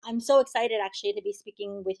I'm so excited actually to be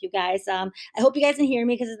speaking with you guys. I hope you guys can hear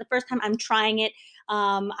me because it's the first time I'm trying it.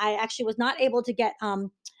 I actually was not able to get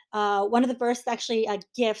one of the first actually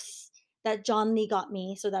gifts that John Lee got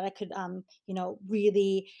me so that I could,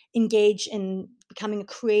 really engage in becoming a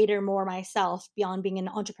creator more myself beyond being an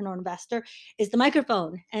entrepreneur investor is the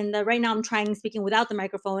microphone. And right now I'm trying speaking without the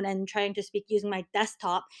microphone and trying to speak using my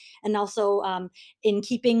desktop. And also in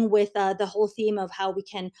keeping with the whole theme of how we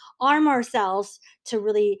can arm ourselves to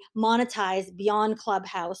really monetize beyond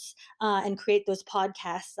Clubhouse and create those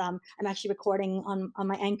podcasts. I'm actually recording on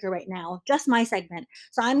my Anchor right now, just my segment.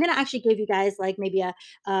 So I'm going to actually give you guys like maybe a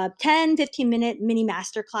 10-15 minute mini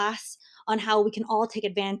masterclass on how we can all take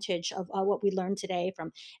advantage of what we learned today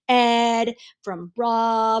from Ed, from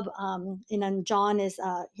Rob, and then John is,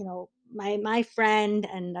 my friend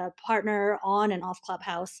and partner on and off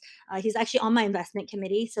Clubhouse. He's actually on my investment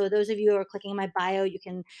committee. So those of you who are clicking my bio, you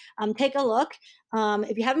can take a look.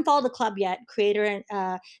 If you haven't followed the club yet,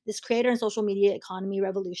 this creator and social media economy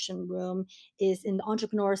revolution room is in the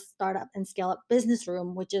entrepreneur startup and scale up business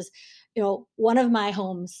room, which is, one of my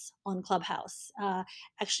homes on Clubhouse.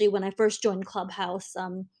 Actually, when I first joined Clubhouse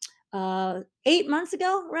 8 months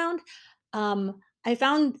ago, around, I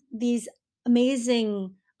found these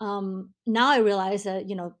amazing. Now I realize that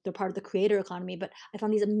they're part of the creator economy, but I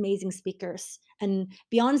found these amazing speakers, and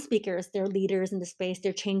beyond speakers, they're leaders in the space.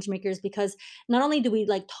 They're change makers because not only do we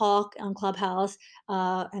like talk on Clubhouse,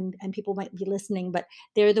 and people might be listening, but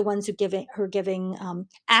they're the ones who are giving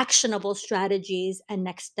actionable strategies and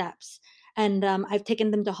next steps. And I've taken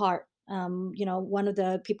them to heart. One of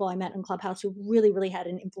the people I met in Clubhouse who really, really had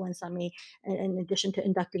an influence on me, in addition to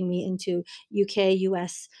inducting me into UK,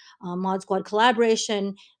 US Mod Squad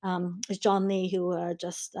collaboration, is John Lee, who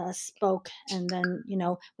just spoke. And then,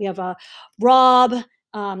 we have Rob,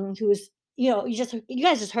 who's, you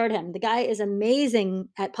guys just heard him. The guy is amazing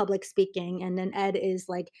at public speaking. And then Ed is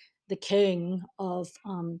like the king of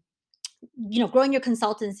growing your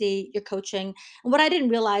consultancy, your coaching. And what I didn't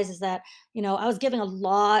realize is that, I was giving a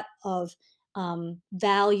lot of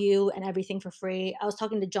value and everything for free. I was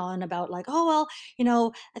talking to John about like, oh,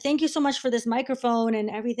 well, thank you so much for this microphone and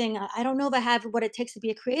everything. I don't know if I have what it takes to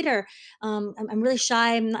be a creator. I'm really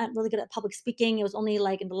shy. I'm not really good at public speaking. It was only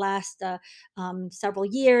like in the last several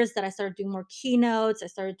years that I started doing more keynotes. I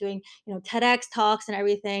started doing, TEDx talks and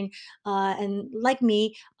everything. And like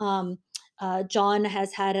me, John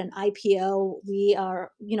has had an IPO. We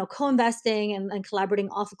are, co-investing and collaborating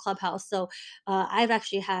off of Clubhouse. So I've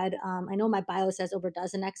actually had, I know my bio says over a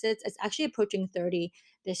dozen exits. It's actually approaching 30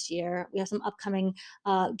 this year. We have some upcoming.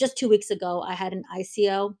 Just 2 weeks ago, I had an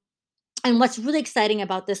ICO. And what's really exciting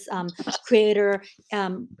about this creator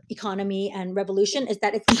economy and revolution is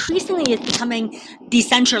that it's becoming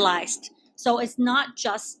decentralized. So it's not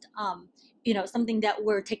just something that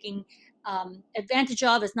we're taking advantage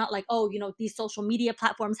of. It's not like, oh, these social media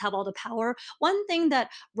platforms have all the power. One thing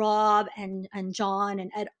that Rob and John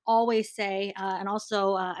and Ed always say, and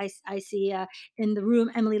also I see in the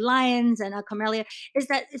room Emily Lyons and Camelia, is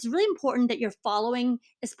that it's really important that your following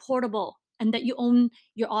is portable and that you own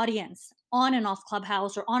your audience on and off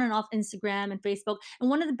Clubhouse or on and off Instagram and Facebook. And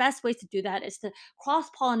one of the best ways to do that is to cross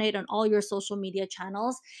pollinate on all your social media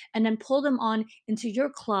channels and then pull them on into your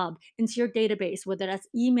club, into your database, whether that's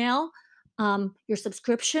email, your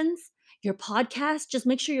subscriptions, your podcast. Just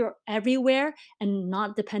make sure you're everywhere and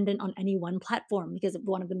not dependent on any one platform, because if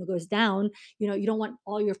one of them goes down, you don't want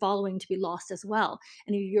all your following to be lost as well.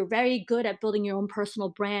 And if you're very good at building your own personal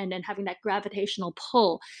brand and having that gravitational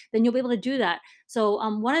pull, then you'll be able to do that. So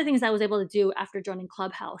one of the things I was able to do after joining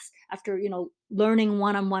Clubhouse, after learning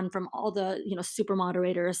one-on-one from all the super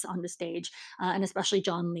moderators on the stage, and especially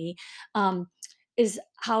John Lee, is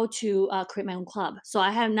how to create my own club. So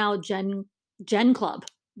I have now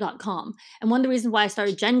genclub.com. And one of the reasons why I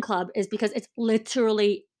started Gen Club is because it's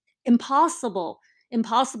literally impossible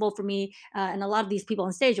for me and a lot of these people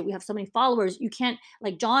on stage that we have so many followers. You can't,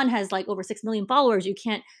 like John has like over 6 million followers. You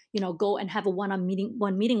can't go and have a one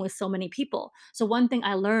meeting with so many people. So one thing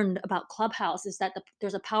I learned about Clubhouse is that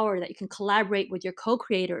there's a power that you can collaborate with your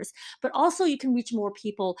co-creators, but also you can reach more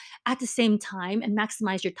people at the same time and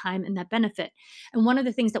maximize your time and that benefit. And one of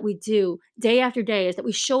the things that we do day after day is that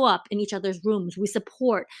we show up in each other's rooms. We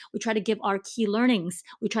support. We try to give our key learnings.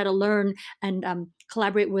 We try to learn and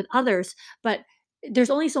collaborate with others. But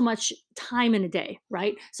there's only so much time in a day,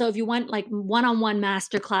 right? So if you want like one-on-one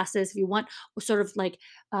master classes, if you want sort of like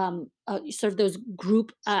sort of those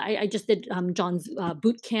group, I just did John's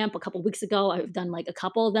boot camp a couple weeks ago. I've done like a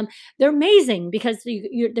couple of them. They're amazing because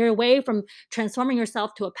they're away from transforming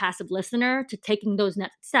yourself to a passive listener to taking those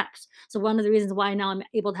next steps. So one of the reasons why now I'm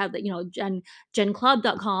able to have the,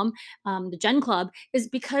 genclub.com, the Gen Club, is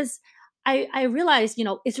because I realized,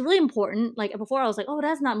 it's really important. Like before, I was like, oh,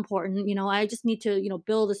 that's not important. I just need to,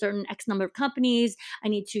 build a certain X number of companies. I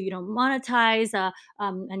need to, monetize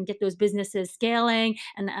and get those businesses scaling,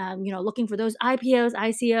 and looking for those IPOs,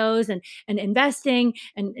 ICOs, and investing.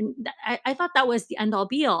 And I thought that was the end all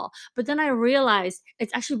be all. But then I realized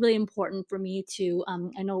it's actually really important for me to.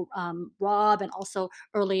 I know Rob, and also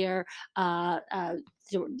earlier.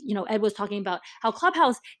 Ed was talking about how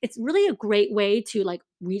Clubhouse, it's really a great way to like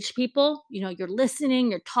reach people. You're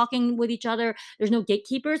listening, you're talking with each other, there's no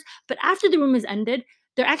gatekeepers. But after the room is ended,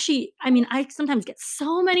 they're actually, I mean, I sometimes get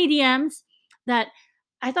so many DMs that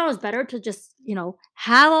I thought it was better to just,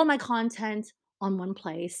 have all my content on one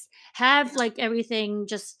place, have like everything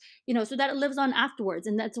just, so that it lives on afterwards.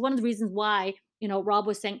 And that's one of the reasons why, Rob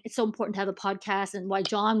was saying it's so important to have a podcast, and why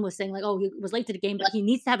John was saying like, oh, he was late to the game, but he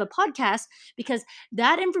needs to have a podcast, because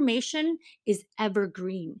that information is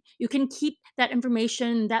evergreen. You can keep that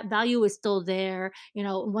information, that value is still there.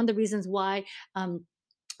 One of the reasons why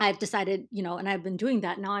I've decided, and I've been doing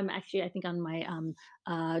that. Now I'm actually, I think, on my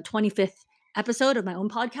 25th episode of my own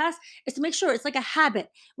podcast, is to make sure it's like a habit.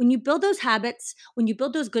 When you build those habits, when you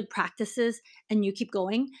build those good practices and you keep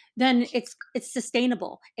going, then it's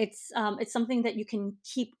sustainable. It's something that you can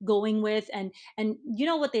keep going with. And you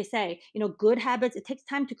know what they say, good habits, it takes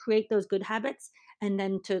time to create those good habits, and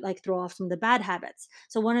then to like throw off some of the bad habits.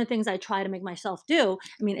 So one of the things I try to make myself do,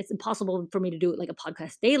 I mean, it's impossible for me to do it like a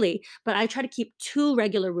podcast daily, but I try to keep two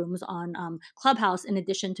regular rooms on Clubhouse, in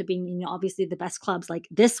addition to being, obviously the best clubs like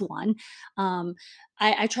this one. um,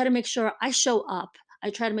 I try to make sure I show up.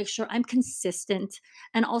 I try to make sure I'm consistent,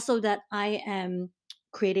 and also that I am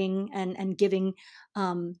creating and giving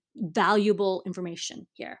valuable information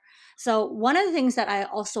here. So one of the things that I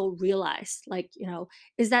also realized, like,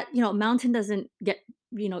 is that, a mountain doesn't get,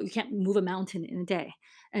 you can't move a mountain in a day.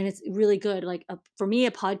 And it's really good. Like for me,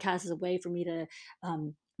 a podcast is a way for me to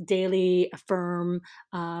daily affirm,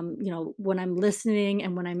 when I'm listening,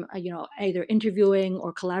 and when I'm, either interviewing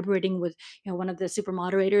or collaborating with, one of the super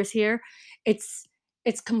moderators here.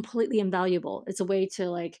 It's completely invaluable. It's a way to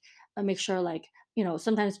like make sure, like,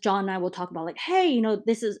 sometimes John and I will talk about like, hey,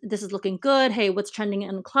 this is looking good. Hey, what's trending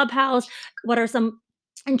in Clubhouse? What are some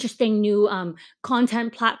interesting new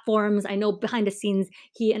content platforms? I know behind the scenes,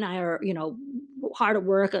 he and I are, hard at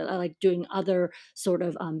work, like doing other sort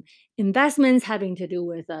of investments having to do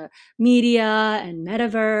with media and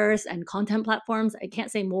metaverse and content platforms. I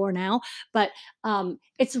can't say more now, but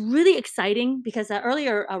it's really exciting because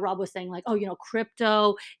earlier Rob was saying like, oh,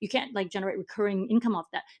 crypto, you can't like generate recurring income off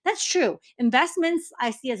that. That's true. Investments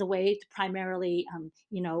I see as a way to primarily,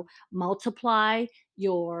 multiply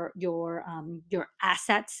your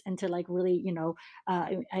assets, and to like really,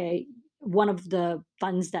 one of the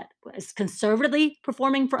funds that was conservatively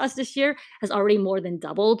performing for us this year has already more than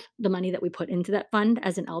doubled the money that we put into that fund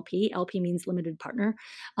as an LP. LP means limited partner.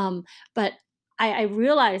 But I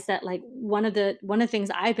realized that like one of the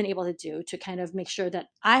things I've been able to do to kind of make sure that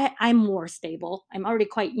I'm more stable. I'm already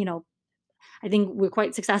quite, I think we're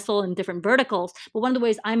quite successful in different verticals. But one of the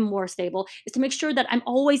ways I'm more stable is to make sure that I'm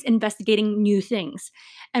always investigating new things.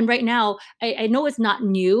 And right now, I know it's not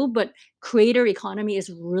new, but creator economy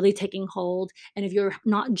is really taking hold. And if you're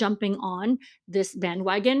not jumping on this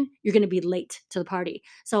bandwagon, you're going to be late to the party.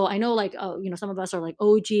 So I know, like, oh, some of us are like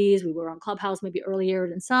OGs. We were on Clubhouse maybe earlier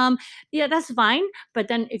than some. Yeah, that's fine. But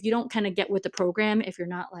then if you don't kind of get with the program, if you're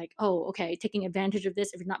not like, oh, okay, taking advantage of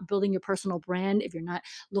this, if you're not building your personal brand, if you're not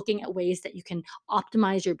looking at ways that you can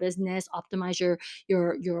optimize your business, optimize your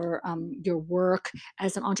work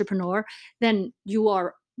as an entrepreneur, then you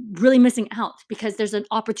are really missing out, because there's an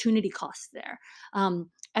opportunity cost there.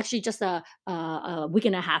 Actually, just a week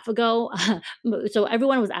and a half ago, so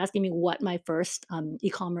everyone was asking me what my first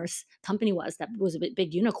e-commerce company was that was a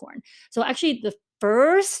big unicorn. So actually, the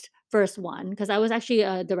first one, because I was actually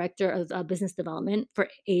a director of business development for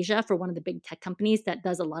Asia for one of the big tech companies that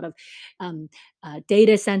does a lot of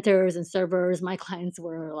data centers and servers. My clients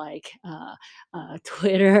were like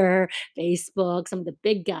Twitter, Facebook, some of the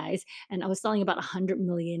big guys, and I was selling about 100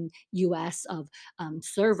 million US of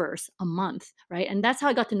servers a month, right? And that's how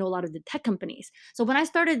I got to know a lot of the tech companies. So when I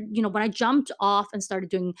started, when I jumped off and started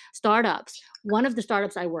doing startups, one of the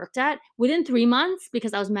startups I worked at, within 3 months,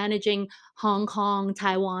 because I was managing Hong Kong,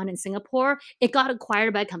 Taiwan, and Singapore, it got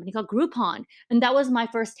acquired by a company called Groupon. And that was my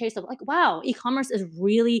first taste of like, wow, e-commerce is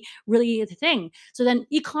really, really the thing. So then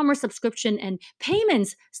e-commerce subscription and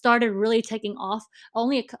payments started really taking off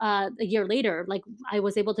only a year later. Like I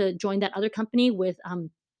was able to join that other company with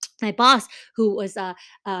my boss who was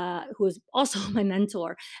also my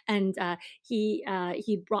mentor, and he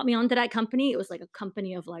brought me onto that company. It was like a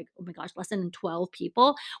company of like, oh my gosh, less than 12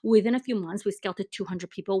 people. Within a few months we scaled to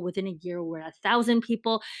 200 people. Within a year we're at 1,000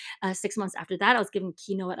 people. 6 months after that I was giving a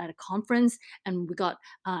keynote at a conference, and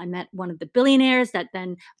I met one of the billionaires that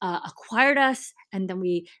then acquired us, and then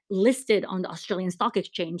we listed on the Australian Stock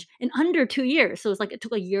Exchange in under 2 years. So it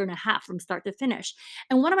took a year and a half from start to finish.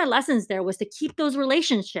 And one of my lessons there was to keep those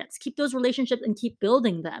relationships and keep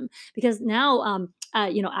building them. Because now,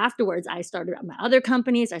 afterwards, I started my other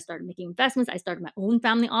companies. I started making investments. I started my own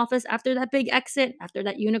family office after that big exit, after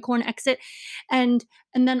that unicorn exit, and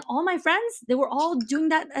and then all my friends, they were all doing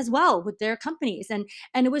that as well with their companies, and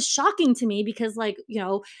it was shocking to me because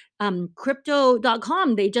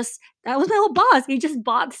crypto.com, that was my old boss. He just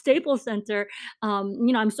bought Staples Center.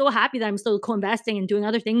 I'm so happy that I'm still co-investing and doing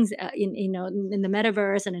other things in the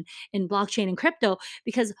metaverse and in blockchain and crypto,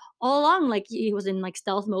 because all along, like, he was in like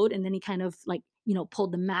stealth mode, and then he kind of like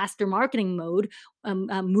pulled the master marketing mode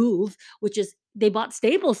move, which is they bought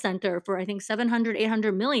Staples Center for I think 700,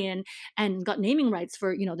 800 million, and got naming rights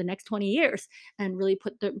for the next 20 years, and really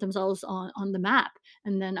put themselves on the map.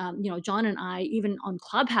 And then John and I, even on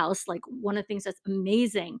Clubhouse, like, one of the things that's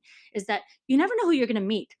amazing is that you never know who you're going to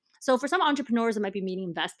meet. So for some entrepreneurs, it might be meeting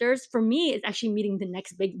investors. For me, it's actually meeting the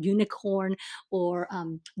next big unicorn, or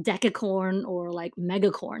decacorn, or like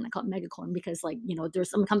megacorn. I call it megacorn because, like,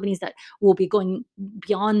 there's some companies that will be going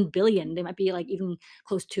beyond billion. They might be like even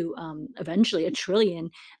close to eventually a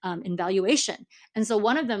trillion in valuation. And so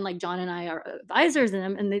one of them, like, John and I are advisors in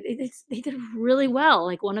them, and they did really well.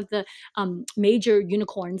 Like, one of the major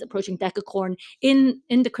unicorns approaching decacorn in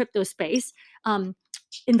the crypto space.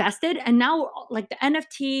 Invested, and now, like, the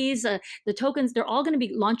NFTs, the tokens, they're all going to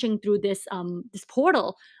be launching through this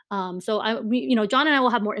portal. So John and I will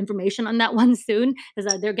have more information on that one soon,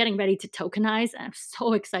 because they're getting ready to tokenize, and I'm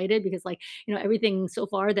so excited because, like, everything so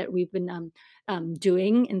far that we've been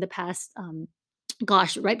doing in the past,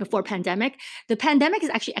 gosh, right before pandemic. The pandemic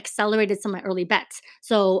has actually accelerated some of my early bets.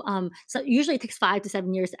 So usually it takes 5 to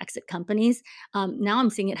 7 years to exit companies. Now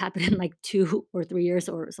I'm seeing it happen in like 2 or 3 years,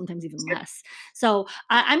 or sometimes even less. So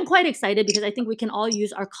I'm quite excited because I think we can all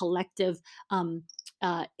use our collective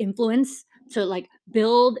influence to, like,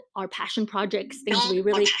 build our passion projects, things we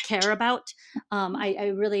really care about.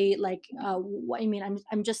 I really like. I mean,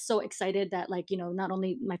 I'm just so excited that, like, not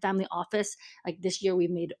only my family office, like, this year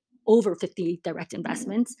we've made over 50 direct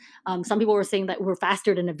investments. Some people were saying that we're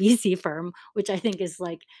faster than a VC firm, which I think is,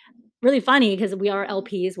 like, really funny because we are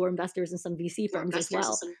LPs, we're investors in some VC firms as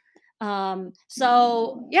well.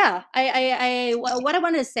 So yeah, what I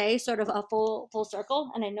wanted to say, sort of a full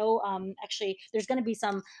circle, and I know actually there's going to be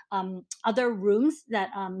some other rooms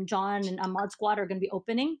that John and Mod Squad are going to be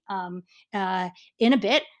opening in a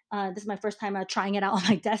bit. This is my first time trying it out on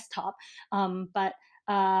my desktop, but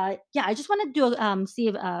yeah, I just want to do see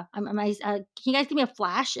if can you guys give me a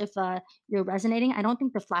flash if you're resonating? I don't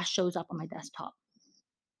think the flash shows up on my desktop.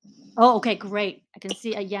 Oh, okay, great. I can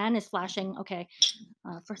see a Yan is flashing. Okay.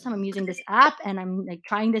 First time I'm using this app, and I'm like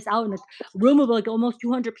trying this out in a room of like almost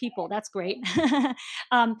 200 people. That's great.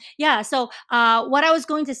 Yeah. So what I was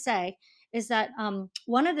going to say is that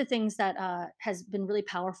one of the things that has been really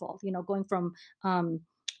powerful, going from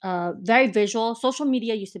very visual. Social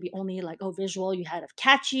media used to be only like, oh, visual. You had a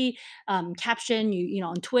catchy caption.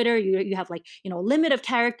 On Twitter, you have like, limit of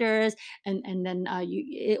characters, and then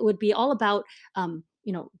it would be all about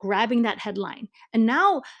grabbing that headline. And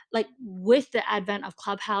now, like, with the advent of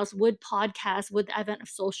Clubhouse, with podcasts, with the advent of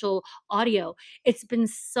social audio, it's been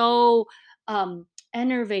so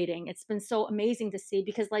enervating. It's been so amazing to see,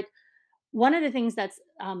 because, like, one of the things that's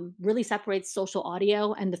really separates social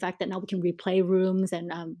audio and the fact that now we can replay rooms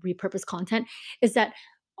and repurpose content is that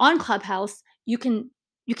on Clubhouse you can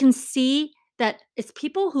see that it's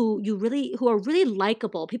people who are really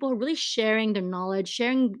likable, people who are really sharing their knowledge,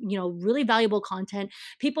 sharing really valuable content,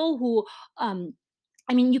 people who um,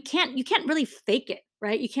 I mean, you can't really fake it.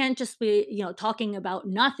 right? You can't just be, talking about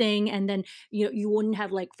nothing and then, you wouldn't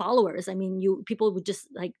have like followers. I mean, people would just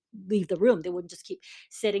like leave the room. They would just keep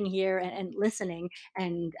sitting here and listening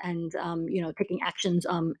and taking actions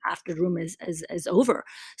after the room is over.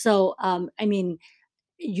 So I mean,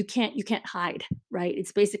 you can't hide, right?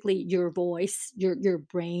 It's basically your voice, your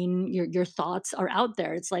brain, your thoughts are out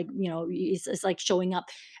there. It's like, it's like showing up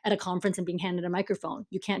at a conference and being handed a microphone.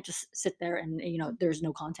 You can't just sit there and, there's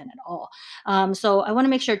no content at all. So I want to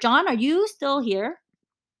make sure, John, are you still here?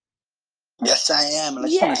 Yes, I am, and I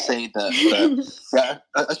just want to Yeah. say that yeah,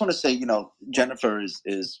 I just want to say, Jennifer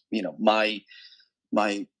is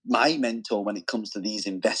my mentor when it comes to these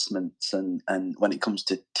investments and when it comes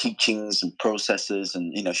to teachings and processes,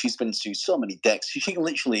 and she's been through so many decks. She can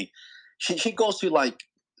literally she goes through like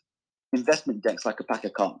investment decks like a pack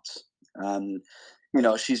of cards. And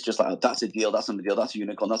she's just like, oh, that's a deal, that's not a deal, that's a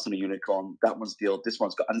unicorn, that's not a unicorn, that one's a deal, this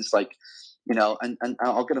one's got, and it's like, and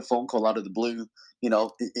I'll get a phone call out of the blue, in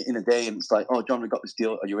a day, and it's like, oh, John, we got this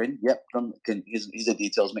deal, are you in? Yep, John, here's the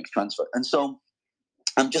details, make a transfer. And so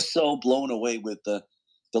I'm just so blown away with the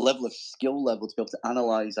level of skill level to be able to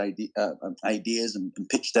analyze ideas and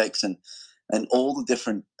pitch decks and all the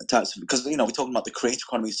different types of, because we're talking about the creator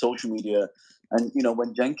economy, social media, and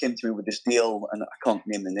when Jen came to me with this deal, and I can't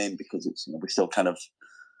name the name because it's we're still kind of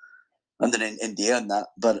under an NDA on that,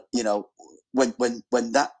 but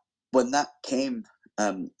when that came,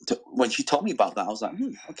 when she told me about that, I was like,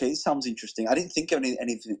 okay, sounds interesting. I didn't think of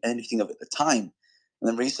anything of it at the time. And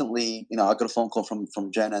then recently, I got a phone call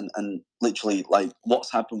from Jen, and literally, like,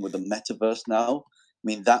 what's happened with the metaverse now. I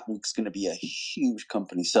mean, that was going to be a huge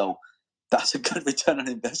company. So that's a good return on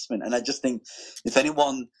investment. And I just think if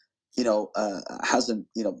anyone, hasn't,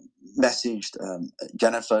 messaged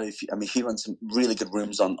Jennifer, she runs some really good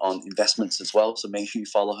rooms on investments as well. So make sure you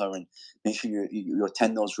follow her and make sure you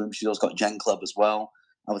attend those rooms. She's also got Gen Club as well.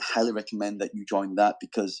 I would highly recommend that you join that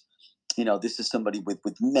because this is somebody with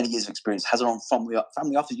many years of experience, has her own family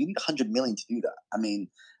office. You need 100 million to do that. I mean,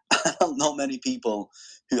 I don't know many people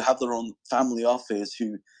who have their own family office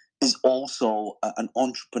who is also an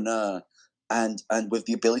entrepreneur and with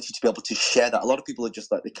the ability to be able to share that. A lot of people are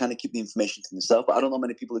just like, they kind of keep the information to themselves, but I don't know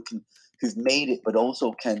many people who've made it but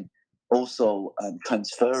also can also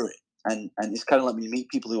transfer it. And it's kind of like when you meet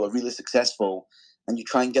people who are really successful and you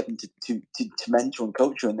try and get them to mentor and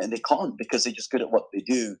coach you, and they can't because they're just good at what they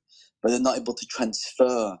do, but they're not able to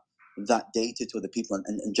transfer that data to other people.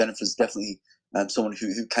 And Jennifer's definitely someone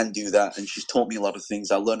who can do that, and she's taught me a lot of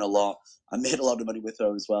things. I learned a lot. I made a lot of money with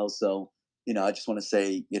her as well. So I just want to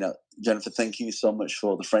say, Jennifer, thank you so much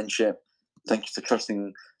for the friendship. Thank you for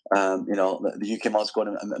trusting, the UK Mod Squad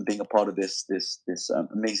and being a part of this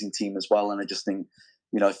amazing team as well. And I just think,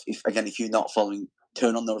 if you're not following,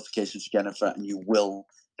 turn on notifications for Jennifer, and you will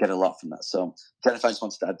get a lot from that. So, Jennifer, I just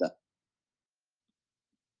wanted to add that.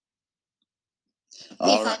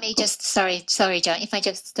 If I may just, sorry, John, if I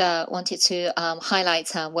just wanted to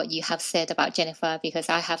highlight what you have said about Jennifer, because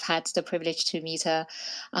I have had the privilege to meet her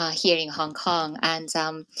here in Hong Kong. And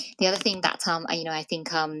the other thing that, I think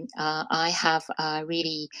I have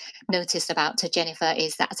really noticed about Jennifer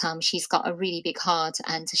is that she's got a really big heart,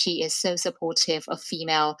 and she is so supportive of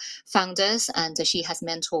female founders, and she has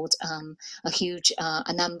mentored a huge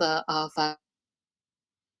a number of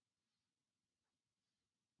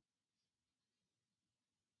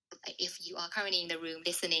if you are currently in the room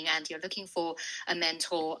listening and you're looking for a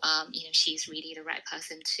mentor, she's really the right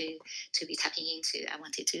person to be tapping into. I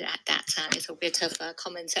wanted to add that little bit of a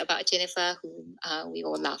comment about Jennifer, whom we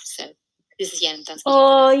all love. So this is Yan.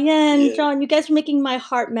 Oh, Yan, John, you guys are making my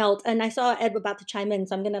heart melt. And I saw Ed about to chime in,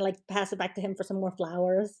 so I'm gonna like pass it back to him for some more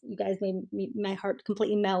flowers. You guys made my heart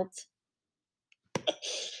completely melt.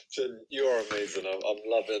 Jen, you are amazing. I'm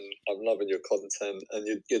loving your content,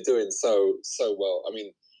 and you're doing so well. I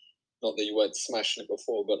mean, not that you weren't smashing it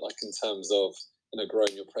before, but like in terms of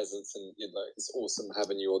growing your presence, and it's awesome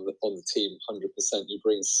having you on the team. 100%, you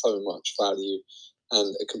bring so much value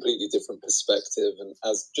and a completely different perspective. And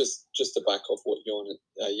as just to back off what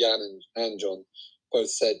Yan and John both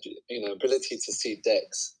said, ability to see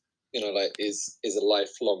decks, is a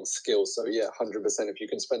lifelong skill. So yeah, 100%. If you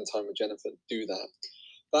can spend time with Jennifer, do that.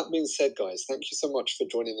 That being said, guys, thank you so much for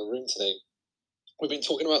joining the room today. We've been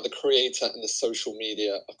talking about the creator and the social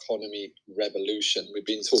media economy revolution. We've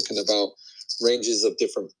been talking about ranges of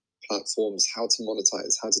different platforms, how to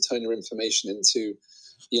monetize, how to turn your information into,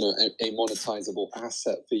 a monetizable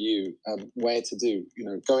asset for you, where to do,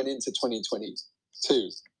 going into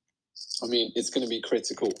 2022. I mean, it's going to be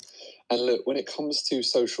critical. And look, when it comes to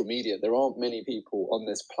social media, there aren't many people on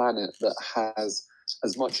this planet that has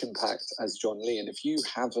as much impact as John Lee. And if you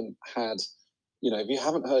haven't had if you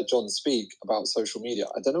haven't heard John speak about social media,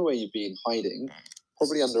 I don't know where you've been hiding,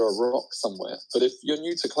 probably under a rock somewhere. But if you're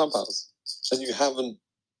new to Clubhouse and you haven't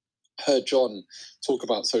heard John talk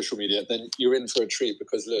about social media, then you're in for a treat,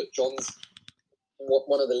 because look, John's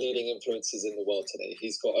one of the leading influencers in the world today.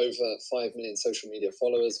 He's got over 5 million social media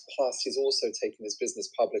followers, plus he's also taken his business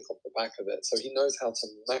public off the back of it. So he knows how to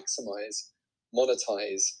maximize,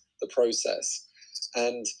 monetize the process.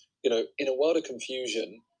 And, in a world of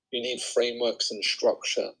confusion, you need frameworks and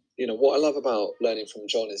structure. What I love about learning from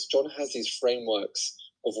John is John has these frameworks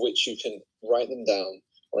of which you can write them down,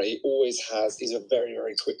 right? He always has. He's a very,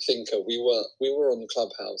 very quick thinker. We were on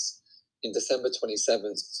Clubhouse in December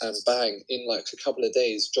 27th, and bang, in like a couple of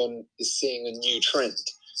days, John is seeing a new trend,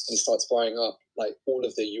 and he starts buying up like all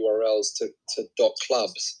of the URLs to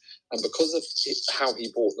 .clubs. And because of how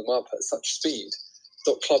he bought them up at such speed,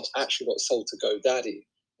 .clubs actually got sold to GoDaddy.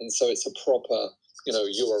 And so it's a proper,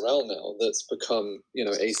 URL now that's become,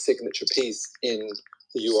 a signature piece in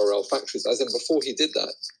the URL factories. As in before he did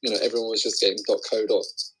that, everyone was just getting .co, .uk,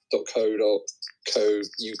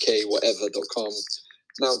 whatever, .com.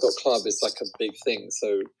 Now .club is like a big thing.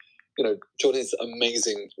 So, John is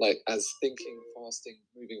amazing, like as thinking, fasting,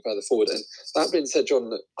 moving further forward. And that being said,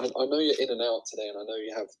 John, I know you're in and out today, and I know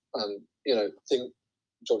you have,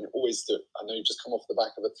 John, you always do it. I know you just come off the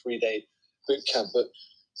back of a 3-day boot camp, but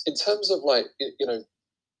in terms of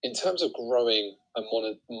in terms of growing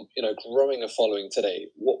growing a following today,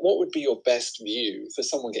 what would be your best view for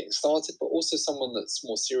someone getting started, but also someone that's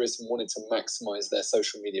more serious and wanting to maximize their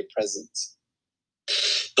social media presence?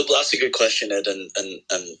 Look, that's a good question, Ed, and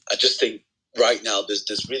I just think right now there's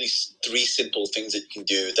really 3 simple things that you can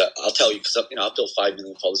do that I'll tell you, because I've built 5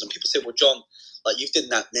 million followers, and people say, well, John, like you've done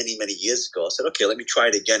that many years ago. I said, okay, let me try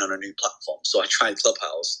it again on a new platform. So I tried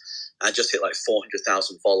Clubhouse, and I just hit like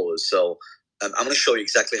 400,000 followers. So I'm going to show you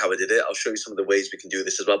exactly how I did it. I'll show you some of the ways we can do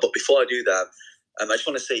this as well. But before I do that, I just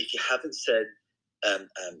want to say, if you haven't said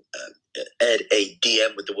Ed a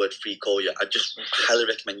DM with the word free call yet, I just highly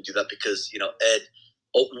recommend you do that, because Ed,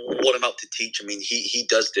 what I'm about to teach, I mean, he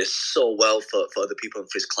does this so well for other people and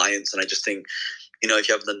for his clients. And I just think, if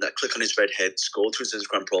you haven't done that, click on his red head, scroll through his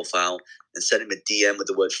Instagram profile, and send him a DM with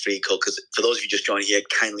the word free call. Because for those of you just joining here,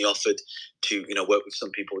 kindly offered to work with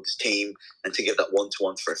some people with his team and to give that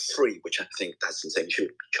one-to-one for free, which I think that's insane. You should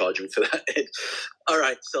charge him for that. All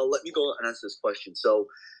right, so let me go and answer this question. So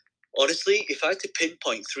honestly, if I had to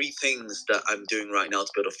pinpoint 3 things that I'm doing right now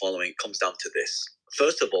to build a following, it comes down to this.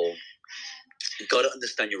 First of all, you've got to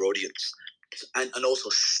understand your audience and also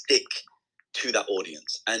stick to that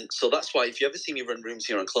audience. And so that's why if you ever see me run rooms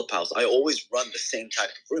here on Clubhouse, I always run the same type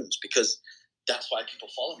of rooms, because that's why people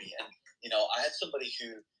follow me. And I had somebody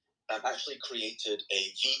who actually created a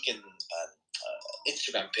vegan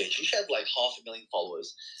Instagram page. She had like 500,000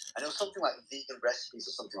 followers, and it was something like vegan recipes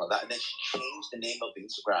or something like that. And then she changed the name of the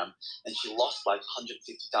Instagram, and she lost like 150,000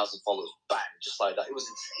 followers, bang, just like that. It was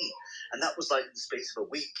insane, and that was like in the space of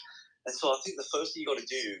a week. And so I think the first thing you got to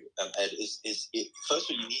do, Ed, is first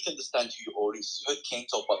of all, you need to understand who your audience is. You heard Kane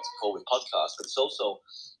talk about this before with podcasts, but it's also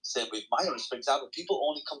same with my audience. For example, people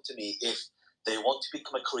only come to me if they want to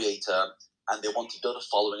become a creator and they want to build a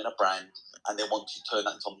following and a brand, and they want to turn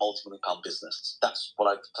that into a multi-million-pound business. That's what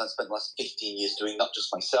I've spent the last 15 years doing, not just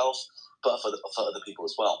myself, but for other people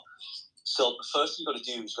as well. So the first thing you got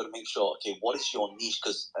to do is got to make sure, okay, what is your niche?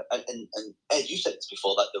 Because and Ed, you said this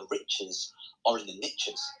before, that the riches are in the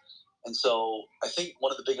niches. And so I think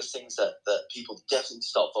one of the biggest things that people definitely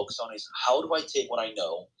start focusing on is, how do I take what I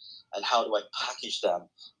know and how do I package them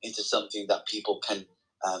into something that people can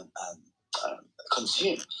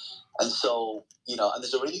consume? And so, and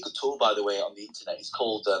there's a really good tool, by the way, on the internet. It's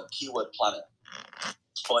called Keyword Planner.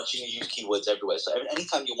 Or actually, you use keywords everywhere. So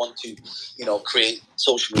anytime you want to, create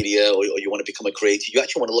social media or you want to become a creator, you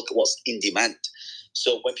actually want to look at what's in demand.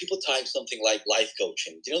 So when people type something like life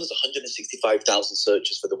coaching, there's 165,000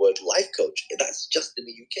 searches for the word life coach. That's just in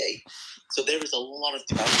the UK. So there is a lot of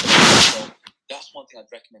demand for that. So that's one thing I'd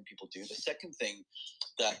recommend people do. The second thing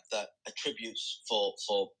that attributes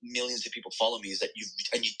for millions of people follow me is that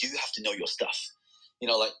you do have to know your stuff.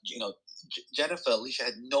 Jennifer, Alicia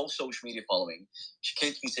had no social media following. She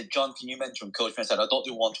came to me and said, John, can you mentor and coach me? I said, I don't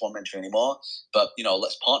do one-to-one mentoring anymore, but,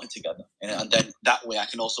 let's partner together. And then that way I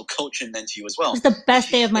can also coach and mentor you as well. It's the best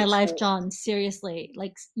day of my life, John. Seriously.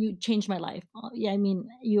 Like, you changed my life. Yeah, I mean,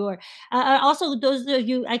 you're... also, those of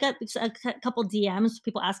you... I got a couple DMs,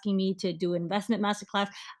 people asking me to do investment masterclass.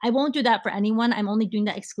 I won't do that for anyone. I'm only doing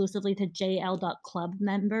that exclusively to JL.club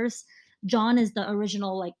members. John is the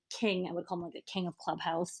original, like, king. I would call him like the king of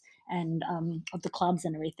Clubhouse and of the clubs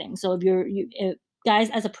and everything. So if guys,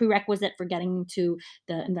 as a prerequisite for getting to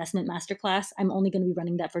the investment masterclass, I'm only going to be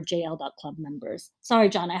running that for JL.club members. Sorry,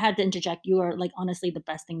 John, I had to interject. You are like honestly the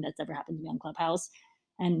best thing that's ever happened to me on Clubhouse.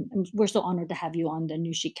 And we're so honored to have you on the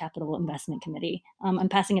New Sheet Capital Investment Committee. I'm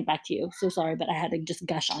passing it back to you. So sorry, but I had to just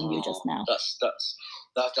gush on you just now.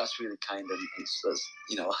 That's really kind, and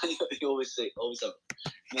you know, you always have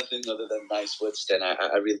nothing other than nice words. Then I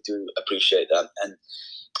really do appreciate that, and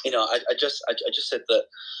you know, I just said that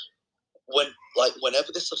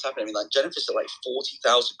whenever this stuff's happening, I mean, like Jennifer's at like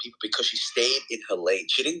 40,000 people because she stayed in her lane.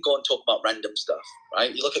 She didn't go and talk about random stuff,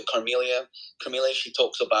 right? You look at Carmelia, she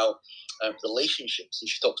talks about relationships, and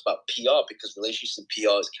she talks about PR because relationships and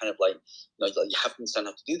PR is kind of like, you know, you have to understand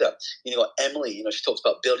how to do that. You know, Emily, you know, she talks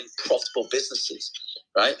about building profitable businesses,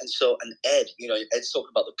 right? And Ed, you know, Ed's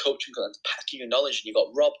talking about the coaching and packing your knowledge, and you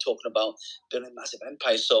got Rob talking about building massive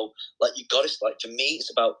empires. So like, you got to, like, to me,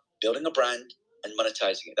 it's about building a brand and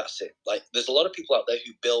monetizing it. That's it. Like, there's a lot of people out there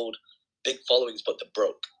who build big followings, but they're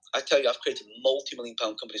broke. I tell you, I've created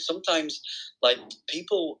multi-million-pound companies. Sometimes, like,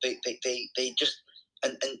 people, they just,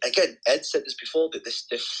 and again, Ed said this before, that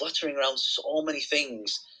they're fluttering around so many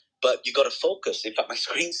things, but you got to focus. In fact, my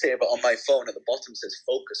screensaver on my phone at the bottom says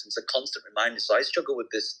focus. It's a constant reminder. So I struggle with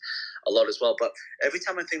this a lot as well. But every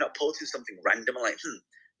time I think about posting something random, I'm like,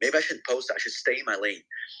 maybe I shouldn't post it. I should stay in my lane.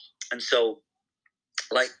 And so,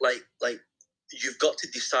 like, you've got to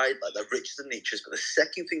decide, like, the riches and niches. But the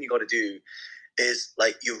second thing you got to do is,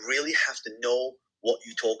 like, you really have to know what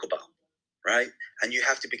you talk about, right? And you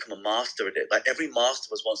have to become a master at it. Like, every master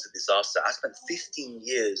was once a disaster. I spent 15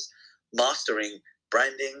 years mastering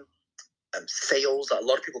branding and sales. Like, a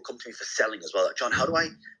lot of people come to me for selling as well. Like, John, how do I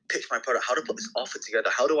pitch my product? How do I put this offer together?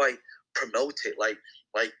 How do I promote it?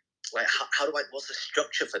 How do I? What's the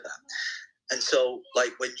structure for that? And so,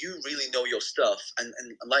 like, when you really know your stuff, and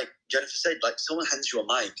like Jennifer said, like, someone hands you a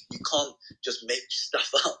mic, you can't just make stuff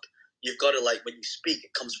up. You've got to, like, when you speak,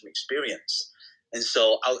 it comes from experience. And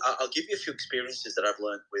so I'll give you a few experiences that I've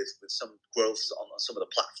learned with some growths on some of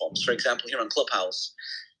the platforms. For example, here on Clubhouse,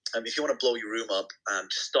 if you want to blow your room up,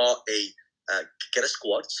 get a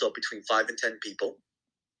squad, so between 5 and 10 people.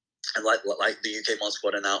 And like the UK Mod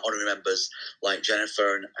Squad are now honorary members, like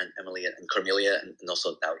Jennifer and Emily and Carmelia, and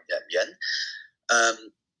also now Yen.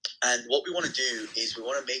 And what we want to do is we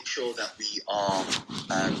want to make sure that we are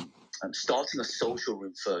starting a social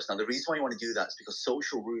room first. Now, the reason why you want to do that is because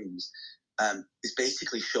social rooms is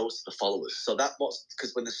basically shows to the followers. So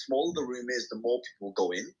because when the smaller the room is, the more people will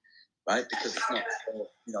go in, right? Because it's not,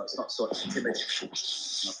 you know, it's not so timid.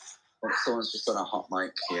 Someone's just on a hot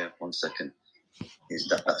mic here. 1 second.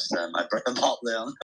 That's my brother Mark Leon.